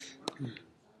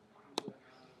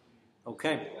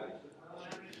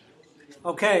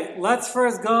Okay, let's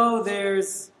first go.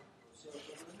 There's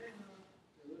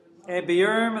a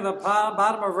Biyurim at the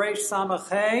bottom of Reish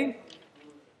Samachay.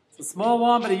 It's a small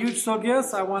one, but a huge sugya,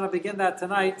 so I want to begin that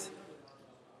tonight.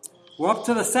 We're up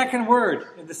to the second word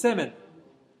in the Siman.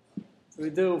 So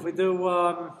if we do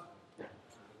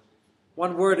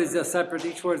one word is a separate,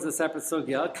 each word is a separate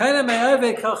sugya.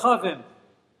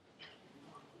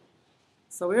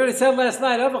 So we already said last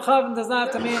night, Avei Chavim does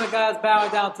not have to mean a guy's bowing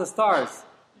down to stars.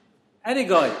 Any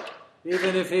guy,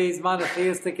 even if he's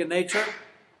monotheistic in nature,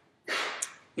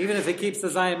 even if he keeps the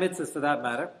Zion mitzvahs for that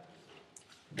matter.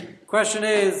 The question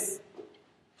is,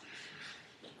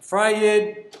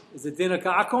 Frayid is a dinah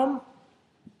ka'akum?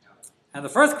 And the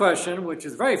first question, which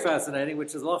is very fascinating,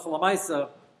 which is Lach Lamaisa,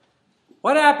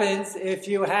 what happens if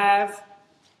you have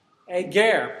a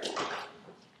ger?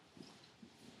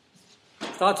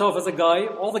 Starts off as a guy.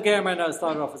 All the ger right now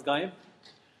started off as guy.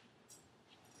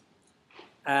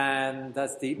 And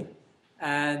that's deep.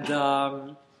 And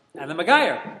the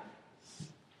Magayer.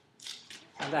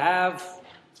 And they have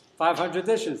 500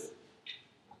 dishes.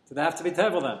 So they have to be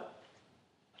tevel them.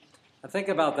 And think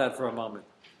about that for a moment.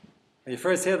 When you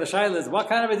first hear the shayla, what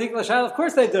kind of ridiculous shayla? Of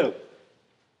course they do.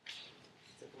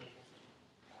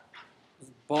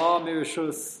 Ba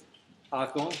mirishus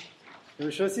akum,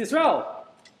 mirishus Yisrael.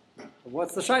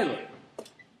 What's the shayla?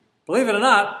 Believe it or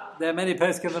not, there are many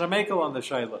peskim that are makel on the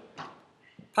shayla.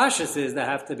 Pashas is they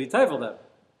have to be tevel them.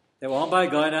 They were owned by a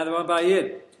guy, now they're owned by a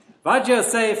yid. Vad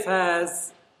Yosef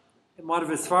has, in one of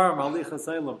his farm, Alicha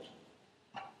Salem,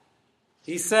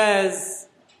 he says,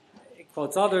 he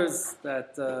quotes others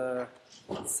that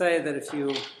say that if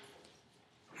you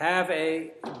have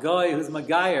a guy who's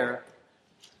Magayer,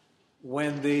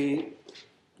 when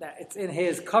it's in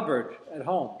his cupboard at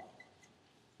home,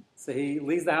 so he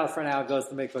leaves the house for an hour, goes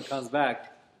to mikvah, comes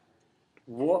back,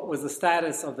 what was the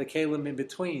status of the kalim in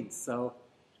between? So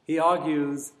he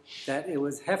argues that it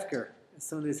was hefker as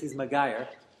soon as he's Magayer,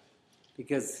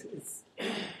 because it's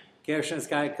Gershon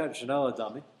Sky Cut Shanola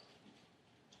dummy.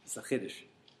 It's a chiddush.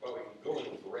 Well, we can go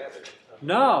and grab it.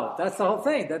 No, that's the whole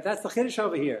thing. That's the chiddush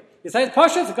over here. You say it's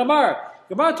Pasha, it's Gemara.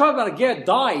 Gemara talking about a ger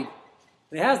died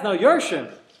and he has no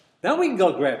Yershim. Then we can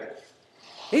go grab it.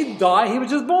 He died, he was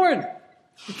just born.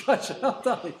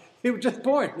 He was just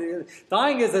born.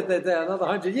 Dying is another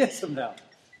 100 years from now.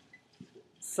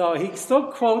 So he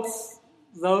still quotes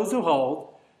those who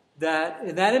hold that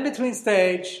in that in-between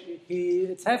stage,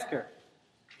 it's hefker.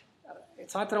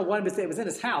 It's hard to know when it was in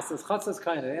his house. It was Chatzos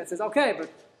kind of. And it says, okay, but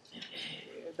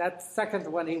that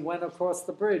second when he went across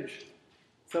the bridge,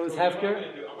 so it's hefker.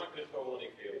 I'm not going to throw any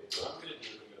kale. What I'm going to do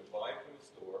is I'm going to buy from the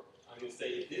store. I'm going to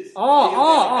say this.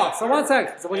 So 1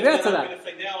 second. So we'll get to that. I'm going to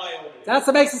say, now I own it. That's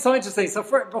what makes it so interesting. So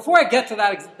before I get to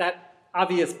that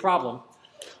obvious problem,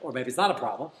 or maybe it's not a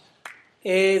problem,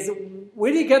 is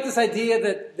where do you get this idea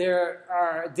that there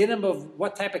are dinim of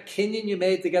what type of kinyan you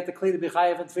made to get the kli to be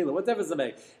chayav and tefillah? What difference does it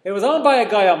make? It was owned by a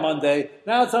guy on Monday,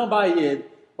 now it's owned by a yid.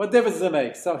 What difference does it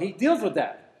make? So he deals with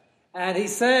that. And he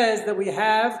says that we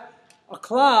have a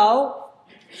klal,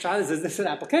 Shai says this is an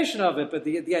application of it, but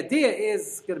the idea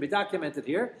is going to be documented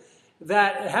here,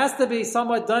 that it has to be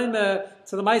somewhat daima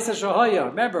to the Maisa Shahaya.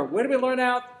 Remember, where did we learn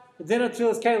out the din of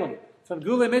Tfilas Kalim? From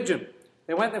Gulei Midjim.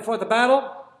 They went and fought the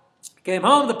battle, came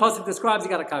home, the pasuk describes he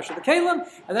got a kasha the kalim,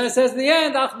 and then it says in the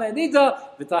end, Achmei Nida,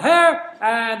 V'taher,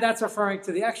 and that's referring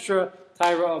to the extra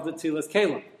tyra of the Tfilas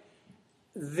Kalim.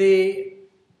 The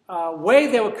way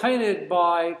they were kinded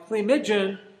by Kli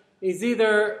Midjin is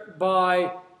either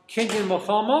by Kinyan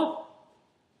Mochama,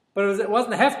 but it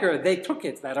wasn't Hefker, they took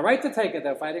it, they had a right to take it, they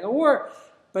were fighting a war,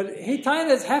 but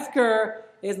Hitaina's Hefker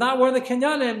is not one of the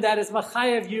Kinyanim that is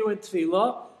Machayev you in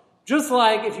Tfilah. Just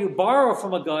like if you borrow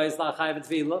from a guy, it's not chayav and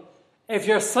tefillah. If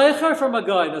you're seicher from a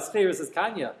guy, the sphere is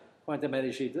kanya, according to many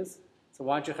shittas. So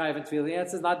why aren't you chayav and tefillah? The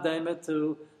answer is not daimah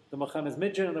to the Mechamis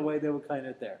Midjan and the way they were kind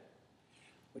of there.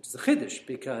 Which is a chiddush,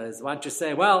 because why don't you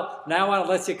say, well, now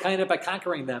unless you're kind of by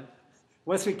conquering them,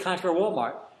 once we conquer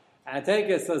Walmart, and I take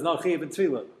it, so there's no chayav and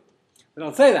tefillah. We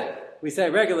don't say that. We say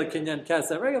regular kinyan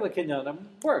kesa, regular kinyan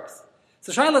works.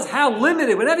 So Shaila is how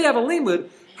limited, whenever you have a limud,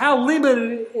 how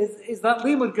limited is that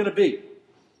limud going to be?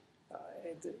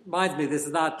 It reminds me, this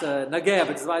is not Nagea,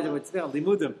 but it's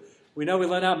limudim. We know we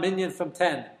learn out minyan from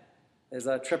 10. There's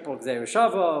a triple Gzeir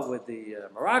Shava with the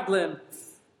Meraglim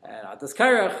and Adas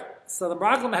Karach. So the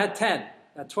Meraglim had 10.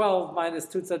 12 minus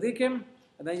 2 tzadikim,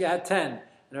 and then you had 10. And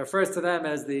it refers to them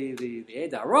as the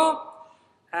Eda Ra.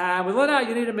 And we learn out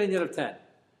you need a minyan of 10.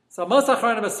 So most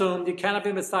Achronim assumed you cannot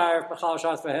be Messiah, Mechal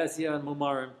Shas Vehesia, and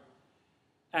Mumarim.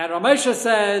 And Ramesha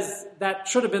says that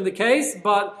should have been the case,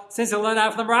 but since they learned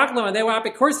out from the Meraglim and they were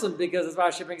Apikursim, because as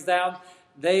Rashi brings down,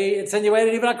 they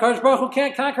insinuated even HaKadosh Baruch Hu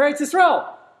can't conquer Eretz Yisrael.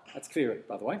 That's Kfir,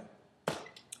 by the way.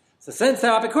 So since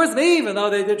they're Apikursim, even though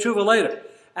they did tshuva later,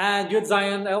 and Yud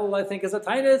Zayin El, I think, is a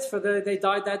Tainus, for they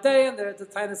died that day, and they're the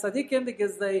Tainus Sadikim,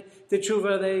 because they did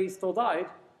tshuva, they still died.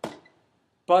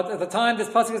 But at the time this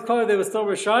pasuk is quoted, they were still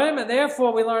Rishayim, and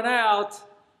therefore we learn out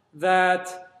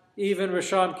that even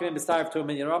Rishayim can be mistarif to a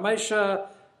minion. Ramesha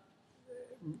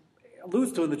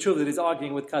alludes to in the tshuva that he's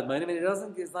arguing with Kadmon. I mean,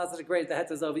 it's not such a great, the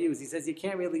het is overused. He says you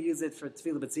can't really use it for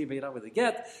tefillah b'tzibah, you don't really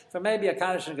get, for maybe a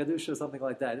Kaddish and Gadusha or something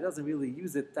like that. He doesn't really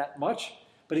use it that much,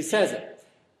 but he says it.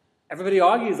 Everybody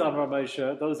argues on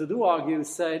Ramesha. Those who do argue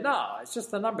say, no, it's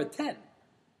just the number 10.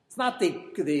 It's not the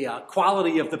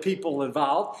quality of the people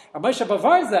involved. Ramesha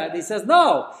bavars that, and he says,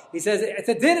 no. He says, it's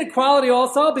a din in quality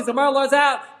also, because the Gemara laws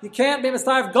out, you can't be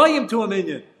mistarif goyim to a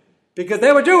minion, because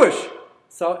they were Jewish.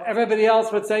 So everybody else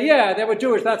would say, yeah, they were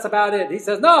Jewish, that's about it. He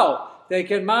says, no, they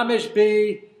can mamish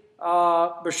be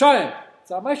Rishayim.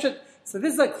 So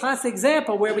this is a classic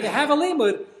example where when you have a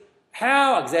limud,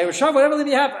 how, whatever limud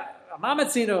you have,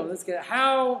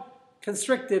 how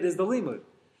constricted is the limud?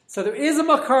 So there is a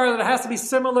makar that has to be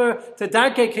similar to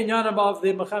Darkei Kinyanim of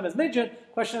the Mechames Midjan.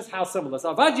 Question is how similar.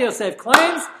 So Avad Yosef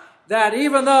claims that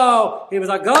even though he was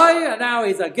a guy and now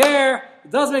he's a ger,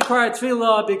 it doesn't require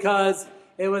tefillah because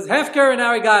it was hefker and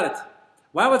now he got it.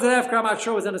 Why was it hefker? I'm not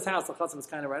sure. It was in his house. The chassan was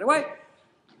kind of right away.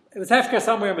 It was hefker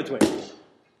somewhere in between.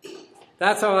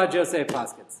 That's how Avad Yosef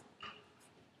paskins.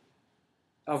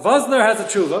 Vosner has a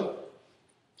tshuva.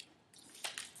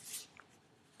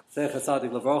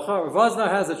 Vosner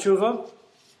has a tshuva.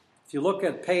 If you look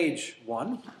at page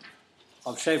 1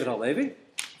 of Shevet HaLevi,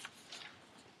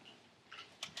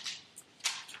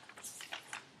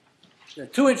 there are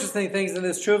two interesting things in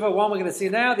this tshuva. One we're going to see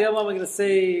now, the other one we're going to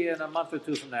see in a month or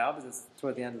two from now, because it's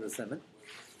toward the end of the simon.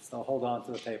 So hold on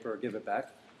to the paper or give it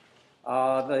back.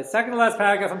 The second to last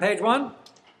paragraph on page 1.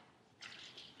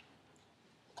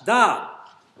 Da.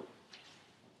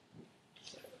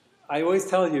 I always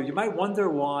tell you, you might wonder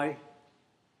why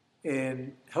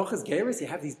in Hilchas Geras you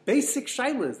have these basic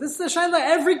shaylas. This is a shayla.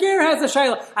 Every ger has a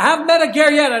shayla. I haven't met a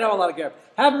ger yet. I know a lot of ger.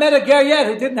 I haven't met a ger yet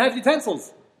who didn't have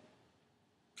utensils.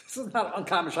 This is not an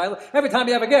uncommon shayla. Every time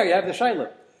you have a ger, you have the shayla.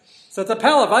 So it's a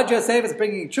pal. Avad Yosef is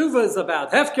bringing chuvas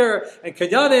about hefker and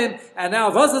kinyanim, and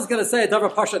now Vaz is going to say a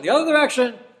davar pasha in the other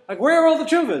direction. Like, where are all the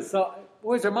chuvas? So I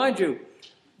always remind you,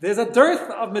 there's a dearth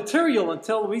of material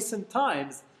until recent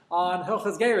times on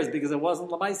Hilchas Geras because it wasn't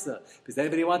Lamaisa. Because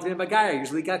anybody who wanted to be a Megayah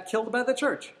usually got killed by the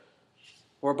church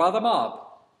or by the mob.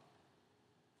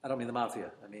 I don't mean the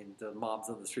mafia. I mean the mobs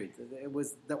on the street.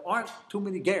 There aren't too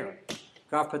many Ger.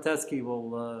 Graf Patesky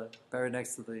will bury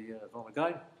next to the former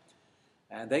guy.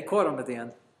 And they caught him at the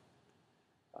end.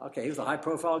 Okay, he was a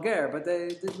high-profile Ger, but they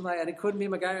didn't like, and he couldn't be a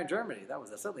Megayah in Germany. That was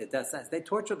certainly a death sentence. They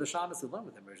tortured the shamus who lived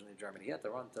with him originally in Germany. He had to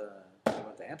run to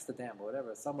Amsterdam or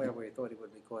whatever, somewhere where he thought he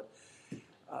wouldn't be caught.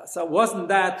 So it wasn't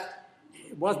that,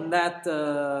 it was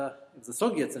the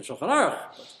Sugyats in Shulchan Aruch.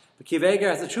 But Kiv Eger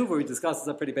has a tshuva where he discusses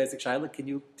a pretty basic shayla. Can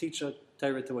you teach a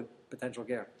Torah to a potential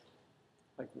ger?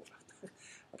 Like,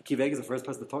 Kiv Eger is the first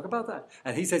person to talk about that.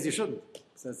 And he says you shouldn't. He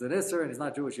says it is, sir, and he's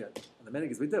not Jewish yet. And the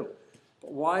minhag is we do.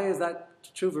 But why is that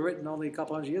tshuva written only a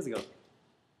couple hundred years ago?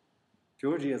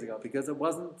 200 years ago. Because it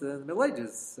wasn't in the Middle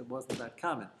Ages. It wasn't that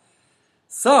common.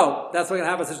 So, that's why we're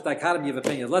going to have such a dichotomy of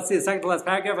opinions. Let's see the second to last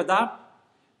paragraph of Adam.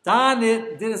 Dan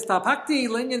dinis tapakti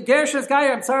linyan gershes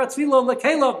gayim sarat tfilo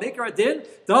lekelov nikra din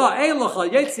da eilocha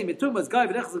yetsi mitumas guy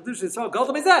v'nechas l'kedush Yisrael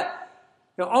golda mizeh.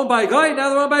 Owned by a guy, now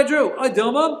they're owned by a Jew.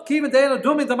 Adilma kivin deina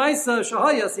dumi damaisa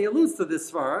shahayas. He alludes to this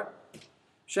far.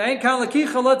 Shein kan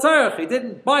lekicha letzarech. He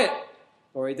didn't buy it,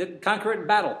 or he didn't conquer it in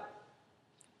battle.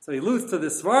 So he alludes to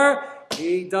this far.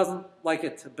 He doesn't like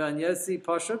it. Ben yesi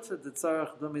pashut the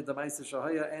tzarech dumi damaisa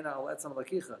shahaya ena al etzam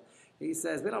lekicha. He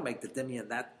says we don't make the dimion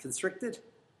that constricted.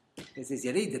 He says,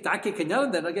 you need the Daki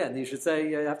Kinyan, then again, you should say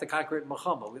you have to conquer it in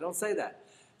Mechama. We don't say that.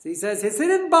 So he says, he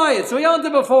didn't buy it, so he owned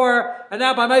it before, and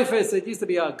now by Mephis, it used to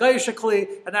be a Goyish Kli,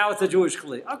 and now it's a Jewish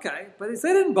Kli. Okay, but he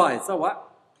didn't buy it, so what?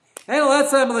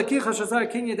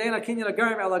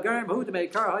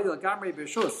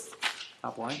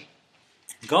 Top line.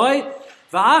 Goy,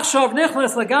 v'achshav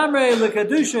nichnas legamrei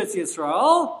l'kedushas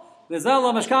Yisrael, v'zel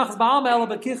l'mashkachas ba'am ela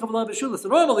b'kicha v'la b'shulas. So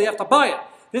normally you have to buy it.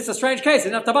 This is a strange case. He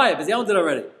didn't have to buy it because he owned it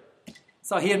already.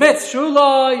 So he admits,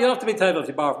 Shula, you don't have to be table if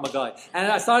you borrow from a guy.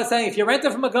 And I started saying, if you rent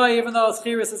it from a guy, even though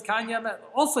Schiris is Kanya,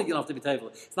 also you don't have to be table.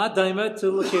 It's not Daima to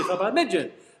Lakicha by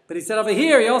Midjan. But he said over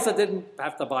here, he also didn't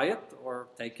have to buy it, or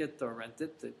take it, or rent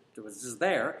it. It was just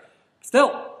there.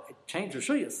 Still, it changed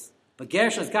Rishuyas. But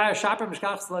Gershon is Gaya Shaper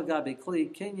Mishkach Slagabi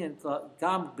Kli Kinyan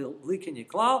Gam Bli Kinyan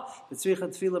Klal B'Tzrichan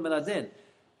Tefillah Menadin.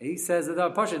 He says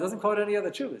that Pasha doesn't quote any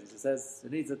other tshuvas. He just says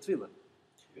it needs a tefillah.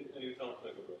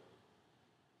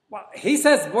 Well, he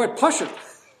says the word Pasha.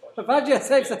 Rav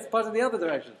Yosef says Pasha in the other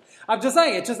direction. I'm just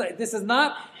saying, it's just like, this is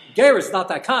not, ger is not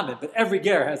that common, but every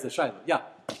ger has a shayla. Yeah.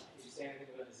 Did you say anything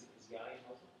about his guy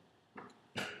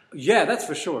also? Yeah, that's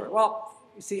for sure. Well,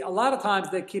 you see, a lot of times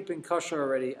they're keeping kosher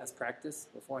already as practice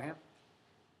beforehand.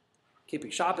 Keeping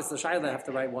Shabbos, the shayla, they have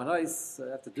to write one ice, they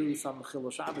have to do some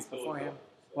chilul Shabbos beforehand.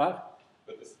 What?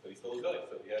 But he's still a guy,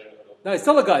 so he had No, he's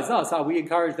still a guy. No, so we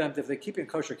encourage them, if they're keeping a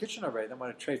kosher kitchen already, they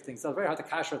want to trade things. So it's very hard to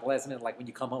kasher at the last minute, like when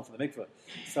you come home from the mikveh.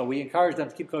 So we encourage them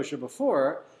to keep kosher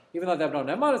before, even though they have no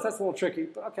nemanis. That's a little tricky,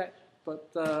 but okay.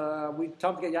 But we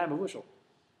tell them to get yaim avushal.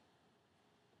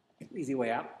 Easy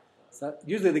way out. So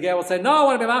usually the guy will say, "No, I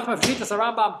want to be machmer for shitas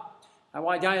Rambam. I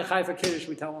want yain chai for kiddush."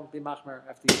 We tell them to be machmer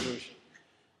after you Jewish,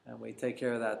 and we take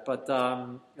care of that. But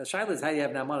the shaila is how you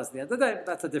have nemanis at the end of the day.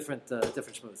 That's a different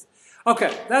shmooze.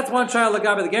 Okay, that's one shaila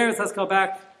lagabe the geras. Let's go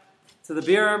back to the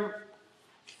birim.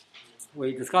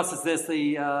 We discusses this.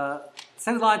 The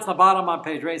second lines on the bottom on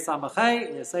page Reis Samachay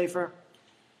in your sefer.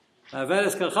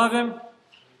 Veres kachavim.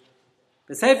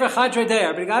 The sefer chadrei deir.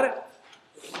 Everybody got it?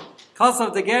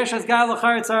 Kasav the gersh has gal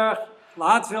l'chayritzarach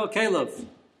lahatzvil kelev.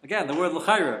 Again, the word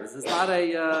l'chayra. This is not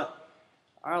a.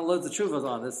 Aren't loads of tshuvas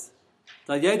on this.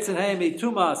 The yetzin heimi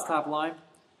tumas top line.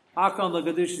 Hakon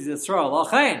l'gadush Yisrael.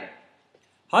 L'chein.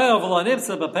 Hayav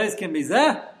l'animsa b'peiskim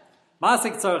bizeh.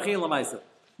 Masik tzarachin l'maisa.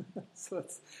 So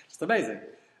it's amazing.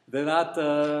 They're not.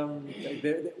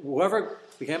 Whoever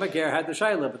became a ger had the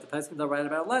shayla, but the peskim don't write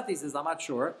about let. He says, I'm not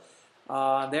sure.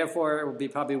 Therefore, it would be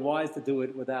probably wise to do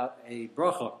it without a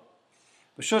bracha.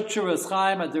 Now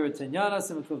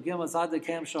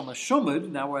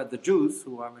we're at the Jews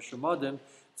who are meshumadim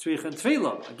tzrichin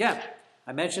tefillah. Again,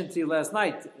 I mentioned to you last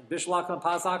night in Bishul Akum and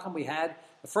Pas Akum we had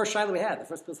the first shayla we had, the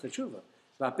first Pesach Tshuva.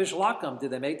 About Bishul Akum, did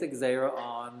they make the gzeira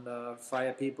on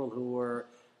Freya people who were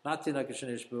not Tinok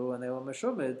Shenishbu and they were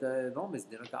meshumid? Normally it's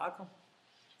Tinok Akum.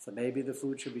 So maybe the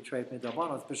food should be treif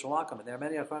midabono. It's Bishul Akum, and there are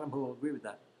many Achanim who agree with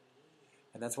that.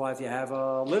 And that's why if you have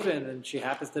a live-in and she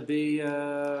happens to be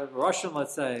Russian,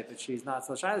 let's say, but she's not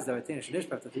so shayla, there are Tinok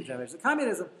Shenishbu after 2 generations of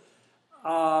communism.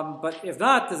 But if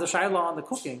not, there's a shayla on the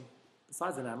cooking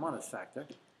besides the namanis factor.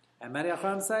 And many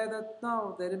Acharim say that,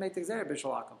 no, they didn't make the Gzeir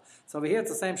Bishul Akum. So over here,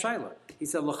 it's the same shayla. He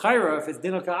said, L'chayra, if it's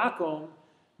Dinok Akum,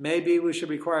 maybe we should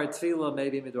require tefillah,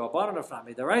 maybe midrabanan, if not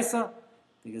midaraisa,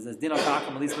 because there's Dinok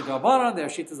Akum, at least midrabanan, there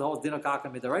Shita is the whole Dinok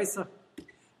Akum midaraisa.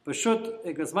 B'shut,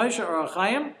 Ikras Moshe, or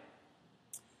Achayim,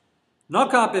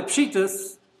 Noka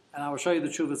b'pshitas, and I will show you the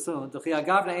tshuva soon, D'chi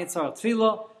agavna ein tzar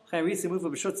tefillah, Chaim Risi Mufa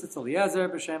b'shut tzitz Eliezer,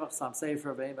 b'shemach Sam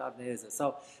Sefer, v'eim b'avnei Ezer.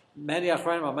 So, many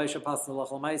Achronim are Moshe Pas and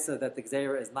Lachal Maisa that the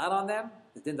Gzeira is not on them,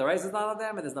 the Din Daraisa is not on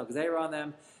them, and there's no Gzeira on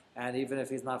them, and even if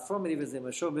he's not from it, even if he's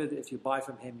Meshumid, if you buy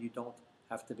from him, you don't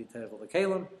have to be Tevel the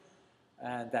Kalim,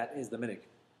 and that is the minig.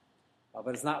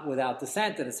 But it's not without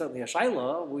dissent, and it's certainly a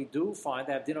Shaila. We do find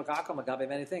that Dinok Akam Agabe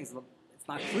many things. It's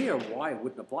not clear why it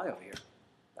wouldn't apply over here.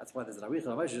 That's why there's an Aricha.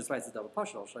 Moshe just writes a double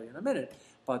Pasha. I'll show you in a minute.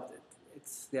 But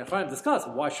it's the Achronim discuss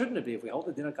why shouldn't it be if we hold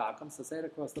the Dinok Akam, so say it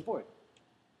across the board.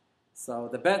 So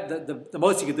the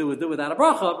most you can do is do without a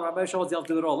bracha, but Rabbi Moshe holds you don't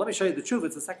do it all. Let me show you the tshuva.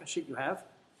 It's the second sheet you have.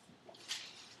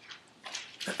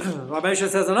 Rabbi Moshe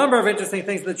says a number of interesting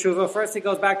things in the tshuva. First, he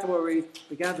goes back to what we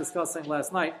began discussing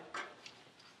last night.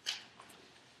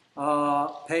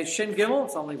 Page Shin Gimel,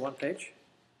 it's only one page.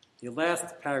 The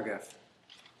last paragraph.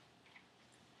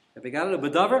 Have you got it?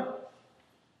 B'davar?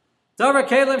 Davar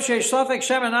kelim sheish sofek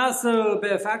shemen asu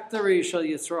be'factory shel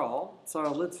Yisrael. Tzar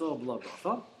litzvah b'lo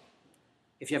bracha.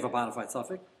 If you have a bona fide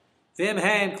suffix. Vim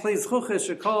hain klis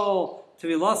chuchis shekol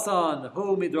tevilasan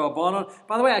hu midrabanon.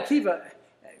 By the way, Akiva,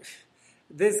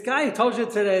 this guy who told you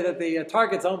today that the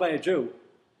Target's owned by a Jew,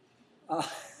 I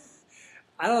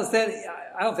don't understand.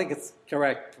 I don't think it's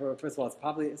correct. First of all,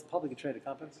 it's a publicly traded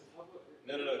company.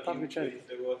 No. Publicly traded.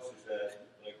 There was that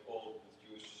I called this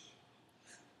Jewish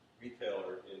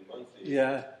retailer in Muncie.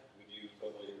 Yeah. Would you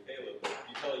totally Caleb? But if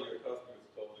you tell your customers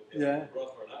totally Caleb, Yeah.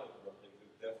 Roth or not with Roth things,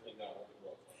 it's definitely not with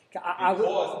Roth.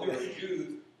 Because there are Jews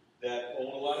that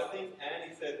own a lot of things, and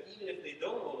he said even if they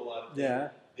don't own a lot of things,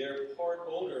 they're part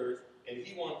owners, and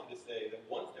he wanted to say that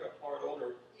once they're a part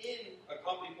owner in a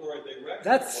company for a director.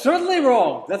 That's certainly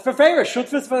wrong. That's for favor.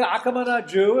 Shutfus for Akamana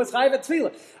Jew is Chayiv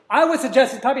Tefillah. I would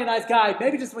suggest he's probably a nice guy.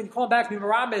 Maybe just when you call him back,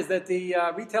 Mimaram is that the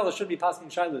retailer shouldn't be passing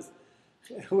shilas.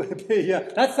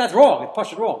 That's wrong. It's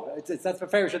pashut wrong. That's for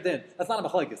favor shadin. That's not a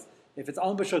machlekes. If it's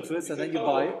owned by Shutfus and then you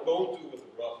buy it. Don't do with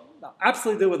the rough. No,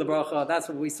 absolutely do with the bracha. That's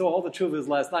what we saw all the chuvas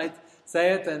last night.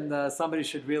 Say it, and somebody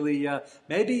should really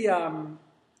maybe. I'm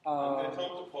going to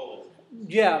talk to Paul.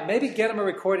 Yeah, maybe get him a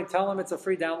recording. Tell him it's a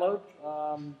free download.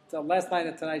 So last night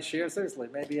and tonight's share, seriously,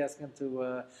 maybe ask him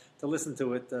to listen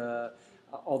to it.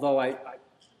 Although I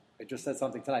just said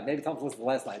something tonight. Maybe tell him to listen to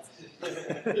last night's.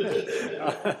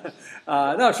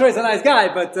 No, I'm sure he's a nice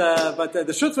guy, but the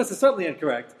shutzmas is certainly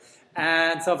incorrect.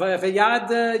 And so if a yad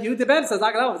yud b'emsa is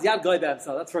not going to help, it's yad goy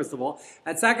b'emsa. That's first of all.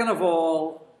 And second of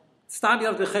all, stam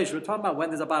yad b'chesh. We're talking about when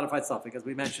there's a bona fide suffix, as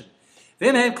we mentioned.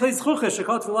 V'im hem kli zchuchish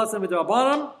shekot tfilasim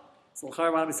v'd'rabanim. So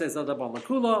l'chayr when we say zadaban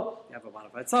lakula, you have a bona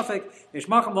fide suffix. Yesh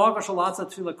macham lo'agar shalatza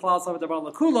tefila klal zadaban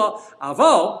lakula.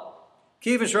 Avo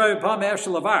kivish roi pam ev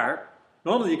shalavar.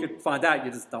 Normally you could find out,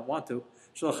 you just don't want to.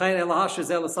 If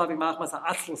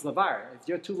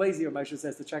you're too lazy, or Moshe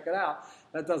says, to check it out,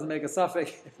 that doesn't make a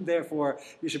suffix. Therefore,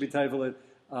 you should be table it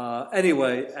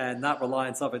anyway and not rely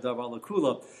on suffix of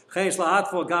alakula. Even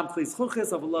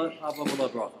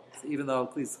though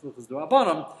klis chuchas do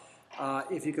abanam,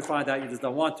 if you could find out, you just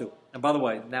don't want to. And by the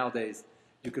way, nowadays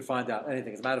you could find out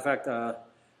anything. As a matter of fact,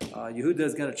 Yehuda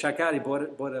is going to check out. He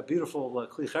bought a beautiful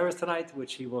kli cheres tonight,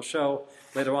 which he will show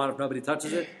later on if nobody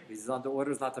touches it. He's under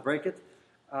orders not to break it.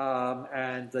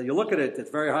 And you look at it, it's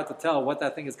very hard to tell what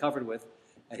that thing is covered with.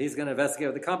 And he's going to investigate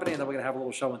with the company, and then we're going to have a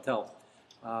little show and tell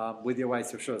with your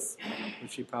wife's reshus,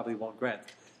 which she probably won't grant.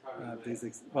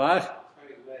 What?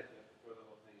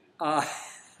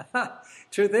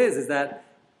 Truth is that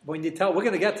when you tell, we're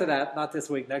going to get to that, not this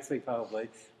week, next week probably.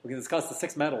 We're going to discuss the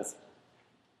 6 metals.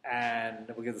 And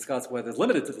we're going to discuss whether it's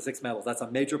limited to the 6 metals. That's a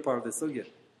major part of the sugya.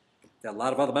 There are a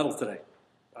lot of other metals today,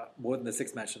 more than the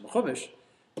 6 mentioned in the Chumash.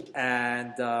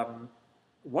 And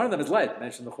one of them is lead,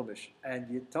 mentioned in the Chumash. And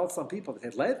you tell some people that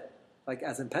hit lead, like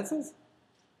as in pencils.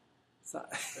 So,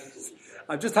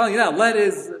 I'm just telling you now, lead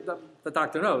is, the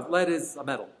doctor knows, lead is a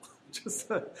metal.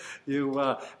 Just and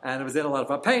it was in a lot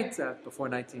of our paint before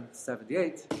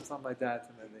 1978, something like that,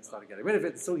 and then they started getting rid of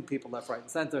it, suing people left, right, and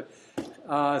center.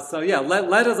 So yeah,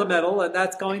 lead is a metal, and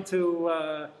that's going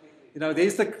to, they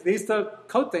used to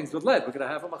coat things with lead. We're going to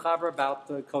have a machaber about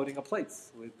coating of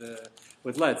plates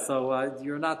with lead. So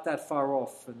you're not that far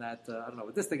off in that. I don't know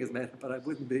what this thing is made of, but I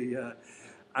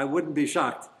wouldn't be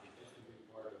shocked.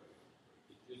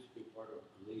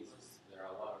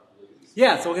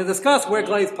 Yeah, so we're going to discuss where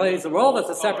glaze plays a role. That's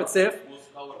a separate sif.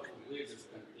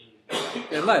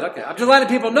 Yeah, lead, okay. I'm just letting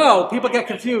people know. People get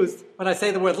confused when I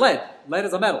say the word lead. Lead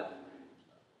is a metal.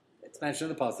 It's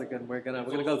mentioned in the pasuk, and we're gonna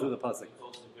go through the pasuk. It's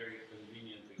also very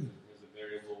convenient because it has a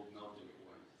very low melting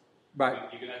point.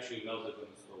 Right. You can actually melt it on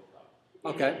the stove top.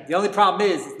 Okay. The only problem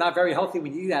is it's not very healthy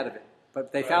when you eat out of it.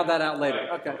 But they found that out later.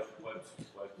 Right. Okay. But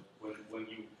when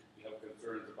you have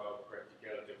concerns about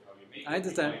practicality of how you make it, I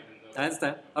understand.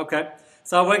 Okay.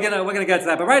 So we're gonna get to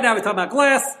that. But right now we're talking about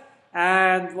glass.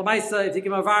 And Lamaisa, if you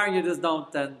give a var and you just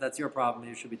don't, then that's your problem.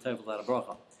 You should be told that a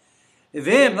bracha.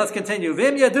 Vim, let's continue.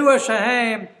 Vim Yadua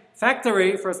Shahem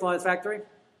factory. First line is factory.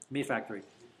 Me factory.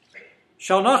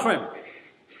 Shal Nachrim.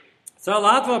 So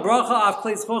Latva bracha av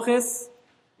klis chuchis.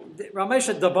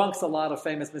 Ramesha debunks a lot of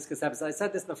famous miskas episodes. I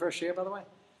said this in the first year, by the way.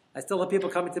 I still have people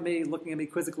coming to me, looking at me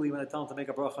quizzically when I tell them to make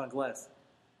a bracha on glass.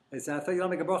 They say, I thought you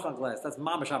don't make a bracha on glass. That's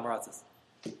mamash amaratzis.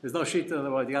 There's no sheet in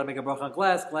the world. You got to make a bracha on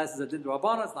glass. Glass is a din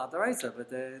d'rabbanan. It's not the raisa, but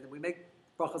we make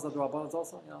brachas on d'rabbanan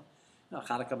also.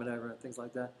 Chanukah, whatever, things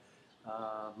like that.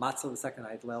 Matzah the second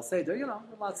night, Leil Seder.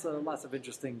 Lots of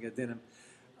interesting dinim.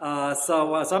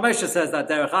 So Ramesha says that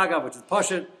derech agav, which is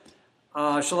pashut.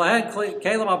 Shalahen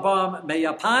kelim abam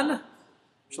meyapan.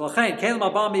 Shalachen kelim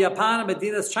abam meyapan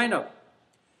medinas China.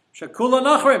 Shakula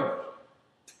nachrim.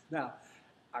 Now,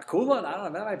 Akula, I don't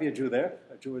know, that might be a Jew there,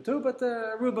 a Jew or two, but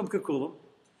Rubim Kakulam.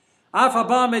 Af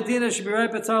haba medina should be right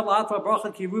betzar la'atva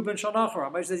bracha ki Reuben shal nachar.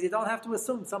 Moshe says you don't have to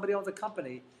assume somebody owns a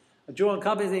company, a Jew-owned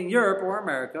company in Europe or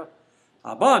America.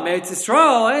 Haba made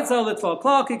Yisrael, ain't so little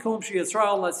klal ki kulam shi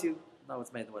Yisrael unless you know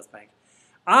it's made in the West Bank.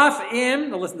 Af im,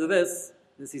 now listen to this.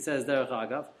 This he says derech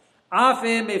agav. Af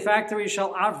im a factory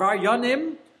shall avar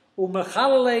yonim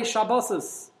umechalale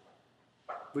shabbosus.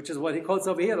 Which is what he quotes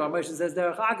over here. Ramesh says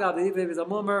derech agav, even if it's a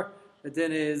mummer, the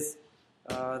din is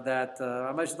that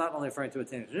Ramesh is not only referring to a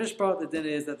tin nishpa, the din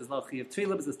is that there's no chiyuv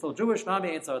tefillah, but it's still Jewish. Nami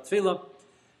ain't so tefillah.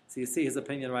 So you see his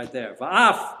opinion right there.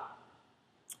 Va'af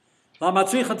la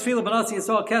matricha tefillah b'nasi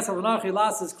yisrael kesel v'nachi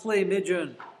lasses kli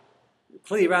midjun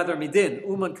kli rather midin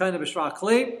uman kind of b'shra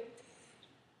kli.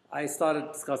 I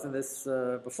started discussing this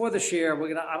before the shir.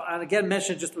 I'm again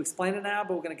mention just to explain it now,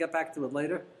 but we're gonna get back to it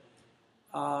later.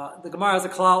 The Gemara has a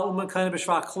klal uman kind of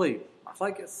b'shva kli.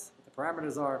 Machlekes. The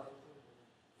parameters are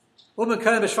Uman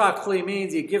Kain B'Shva Kli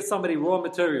means you give somebody raw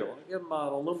material. You give him an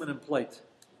aluminum plate.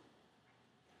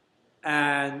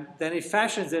 And then he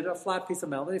fashions it, a flat piece of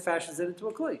metal, then he fashions it into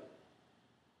a Kli.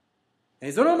 And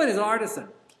he's an Uman, he's an artisan.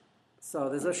 So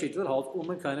there's a sheet that holds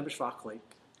Uman Kain B'Shva Kli.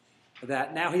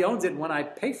 That now he owns it, and when I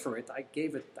pay for it, I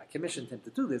commissioned him to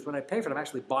do this. When I pay for it, I'm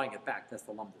actually buying it back. That's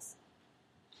the lumdus.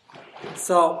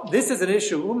 So this is an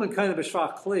issue. Uman Kain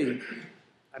B'Shva Kli.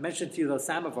 I mentioned to you those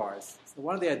samovars. So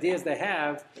one of the ideas they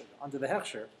have under the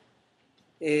Hechsher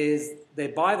is they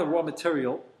buy the raw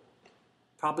material,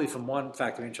 probably from one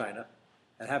factory in China,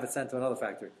 and have it sent to another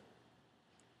factory.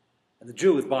 And the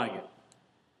Jew is buying it.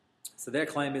 So their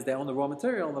claim is they own the raw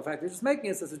material, and the factory is just making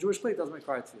it, so it's a Jewish plate, doesn't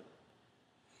require tefillah.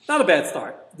 Not a bad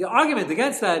start. The argument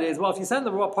against that is, well, if you send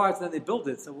the raw parts and then they build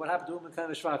it, so what happened to Uman Kain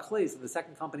B'Shva Kli? So the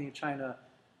second company in China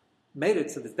made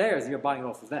it, so it's theirs, and you're buying it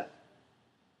off of them.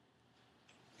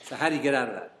 So how do you get out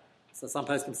of that? So some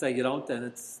person can say you don't, and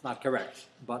it's not correct.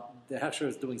 But the Hechsher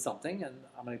is doing something, and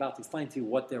I'm about to explain to you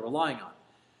what they're relying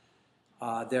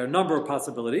on. There are a number of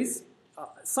possibilities.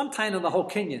 Sometime in the whole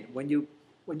Kenyan, when you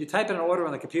type in an order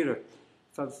on the computer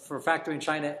for a factory in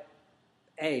China,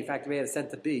 factory A is sent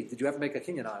to B. Did you ever make a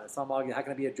kinyan on it? Some argue, how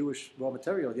can it be a Jewish raw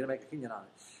material? You didn't make a kinyan on it.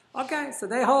 Okay, so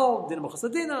they hold, Dina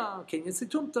Mechusadina, kinyan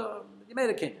situmta, you made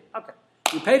a kinyan. Okay.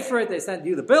 You paid for it, they send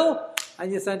you the bill,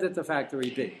 and you send it to factory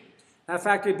B. Now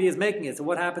factory B is making it, so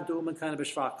what happened to Uman Kain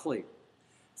B'Shva Kli?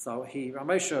 So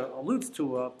Ramesha alludes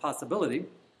to a possibility.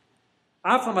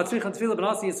 If I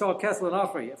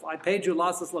paid you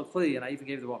lasas lo kli, and I even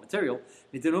gave you the raw material,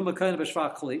 Uman Kain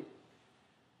B'Shva Kli,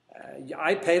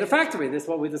 I paid a factory. This is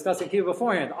what we discussed in Kiva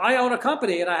beforehand. I own a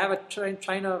company and I have a factory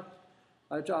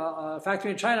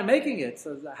in China making it.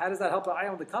 So how does that help? I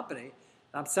own the company and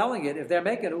I'm selling it. If they're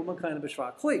making it, Uman Kain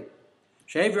B'Shva Kli.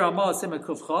 She'ev Ramah Sima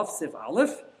Kuf Chav Sif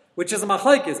Aleph, which is a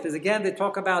machlekes, because again they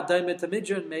talk about Daimit to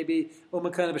Midjan, maybe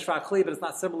Uman Kain B'Shva Kli, but it's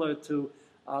not similar to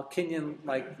Kinyan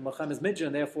like Machem is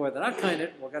Midjan, therefore they're not kind of.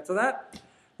 We'll get to that.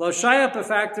 Lo Shayap a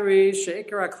factory,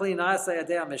 Sheikar Kli Nasa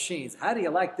Yadea machines. How do you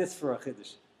like this for a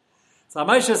Chiddush? So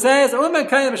Moshe says, Uman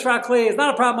Kain B'Shva Kli is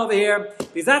not a problem over here,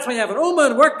 because that's when you have an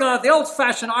Uman working on it, the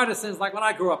old-fashioned artisans, like when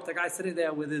I grew up, the guy sitting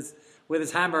there with his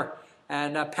hammer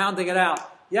and pounding it out.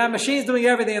 Yeah, machine's doing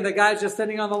everything, and the guy's just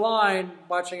sitting on the line,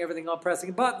 watching everything all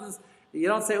pressing buttons. You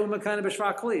don't say Uman Kain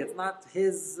B'Shva Kli. It's not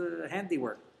his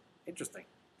handiwork. Interesting.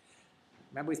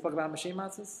 Remember we spoke about machine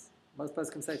matzahs? Most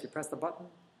places can say if you press the button,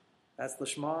 that's the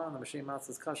Shema, and the machine matzah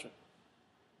is kosher.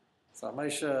 So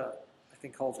Moshe, I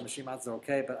think holds the machine matzahs are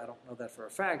okay, but I don't know that for a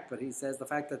fact. But he says the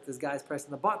fact that this guy's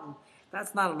pressing the button,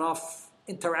 that's not enough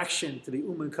interaction to be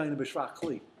Uman Kain B'Shva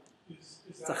Kli.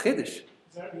 It's a chiddush.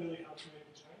 Is that really how to make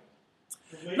in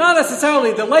China? Not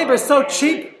necessarily. The labor is so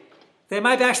cheap, they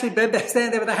might actually be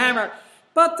standing there with a hammer.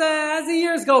 But as the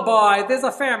years go by, there's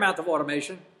a fair amount of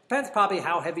automation. Depends probably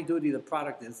how heavy duty the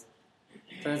product is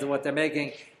in terms of what they're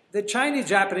making. The Chinese,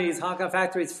 Japanese, Hong Kong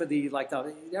factories for you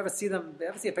ever see a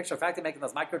picture of a factory making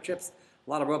those microchips? A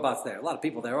lot of robots there. A lot of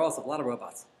people there also. A lot of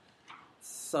robots.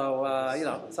 So,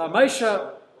 so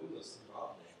Moshe...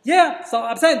 Yeah, so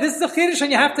I'm saying this is a chiddush,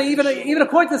 and you have to, even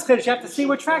according to this chiddush, you have to see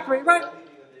which factory, right?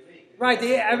 Right,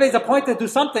 everybody's appointed to do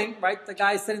something, right? The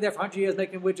guy's sitting there for 100 years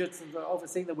making widgets and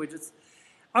overseeing the widgets.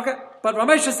 Okay, but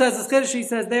Ramesha says, this chiddush, he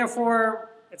says, therefore,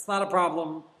 it's not a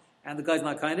problem, and the guy's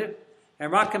not kind of.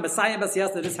 And Rakam Messiah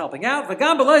Basiyasna is helping out.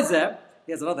 V'gam beloizer,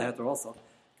 he has another heter also.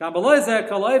 Gam beloizer,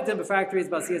 koloivdim b'factories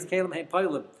basiyas kalim heim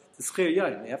poilim, to schir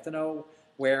yoyim. You have to know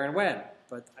where and when.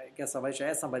 But I guess Ramesha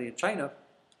asked somebody in China,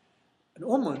 an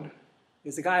uman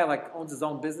is a guy like owns his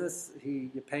own business.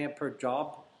 You pay him per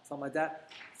job, something like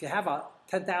that. If you have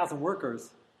 10,000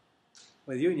 workers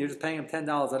with you and you're just paying them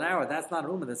 $10 an hour, that's not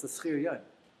an uman, that's a schir yoyim.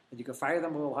 And you can fire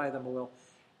them, or hire them, or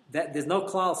there's no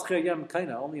klal schir yoyim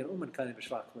kaina, only an uman kaina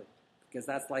b'shva kli. Because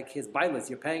that's like his bailis.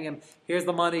 You're paying him, here's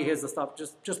the money, here's the stuff,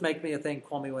 just make me a thing,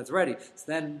 call me when it's ready. So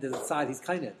then the side he's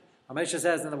kaina. Amesha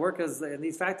says, and the workers in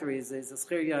these factories is a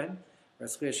schir yoyim, or a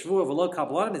schir shvu of a low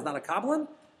kabbalah, is not a kabbalah.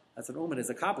 That's an uman is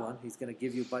a kabbalah. He's going to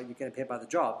give you, but you're getting paid by the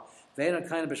job. Ve'ena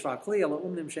kaina b'shva kli, ala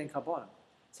umnim shein kabbalah.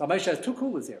 So Amesha has two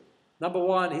coolers here. Number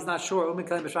one, he's not sure. Uman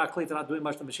kaina b'shva kli, they're not doing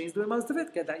much. The machine's doing most of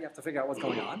it. Get that? You have to figure out what's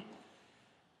going on.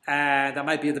 And that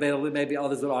might be a debate. Maybe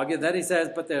others would argue. Then he says,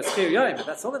 but there's schir yoyim, but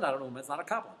that's certainly not an uman. It's not a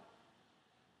kabbalah.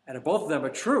 And if both of them are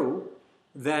true,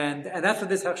 then and that's what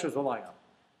this hechsher is relying on.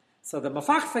 So the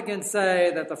mafachfa can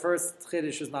say that the first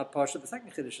chiddush is not pasha. The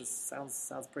second chiddush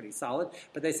sounds pretty solid.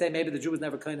 But they say maybe the Jew was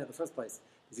never kind in the first place.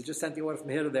 Because he just sent the order from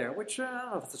here to there, which I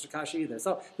don't know if it's a shakashi either.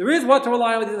 So there is what to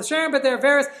rely on with the Shem, but there are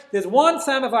various. There's one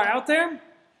samovar out there.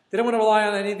 They don't want to rely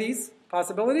on any of these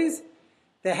possibilities.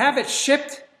 They have it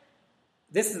shipped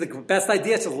this is the best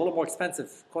idea. It's just a little more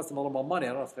expensive, costs them a little more money. I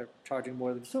don't know if they're charging more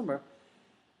to the consumer.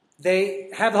 They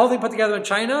have the whole thing put together in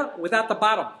China without the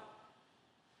bottom.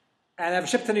 And have it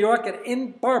shipped to New York, and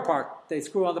in Borough Park, they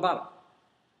screw on the bottom.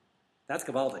 That's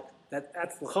Gavaldik.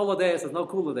 That's the Choladeus, there's no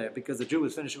cooler there, because the Jew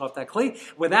is finishing off that Kli.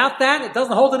 Without that, it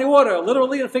doesn't hold any water,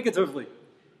 literally and figuratively.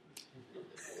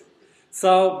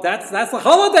 So that's the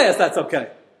Choladeus, that's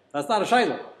okay. That's not a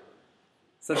Shaila.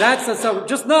 So so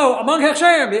just know, among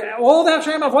Hechsherim, all the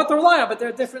Hechsherim have what to rely on, but there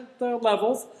are different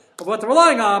levels of what they're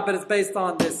relying on, but it's based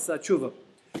on this tshuva.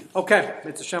 Okay,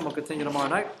 Mitzvah Shem will continue tomorrow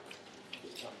night.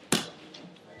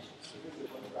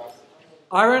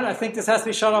 Aaron, I think this has to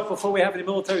be shut up before we have any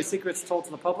military secrets told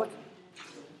to the public.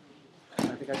 I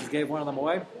think I just gave one of them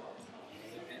away.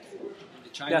 The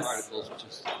China articles, which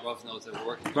is Rav knows that we're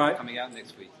working on, right, coming out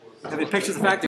next week. Have any pictures of factory?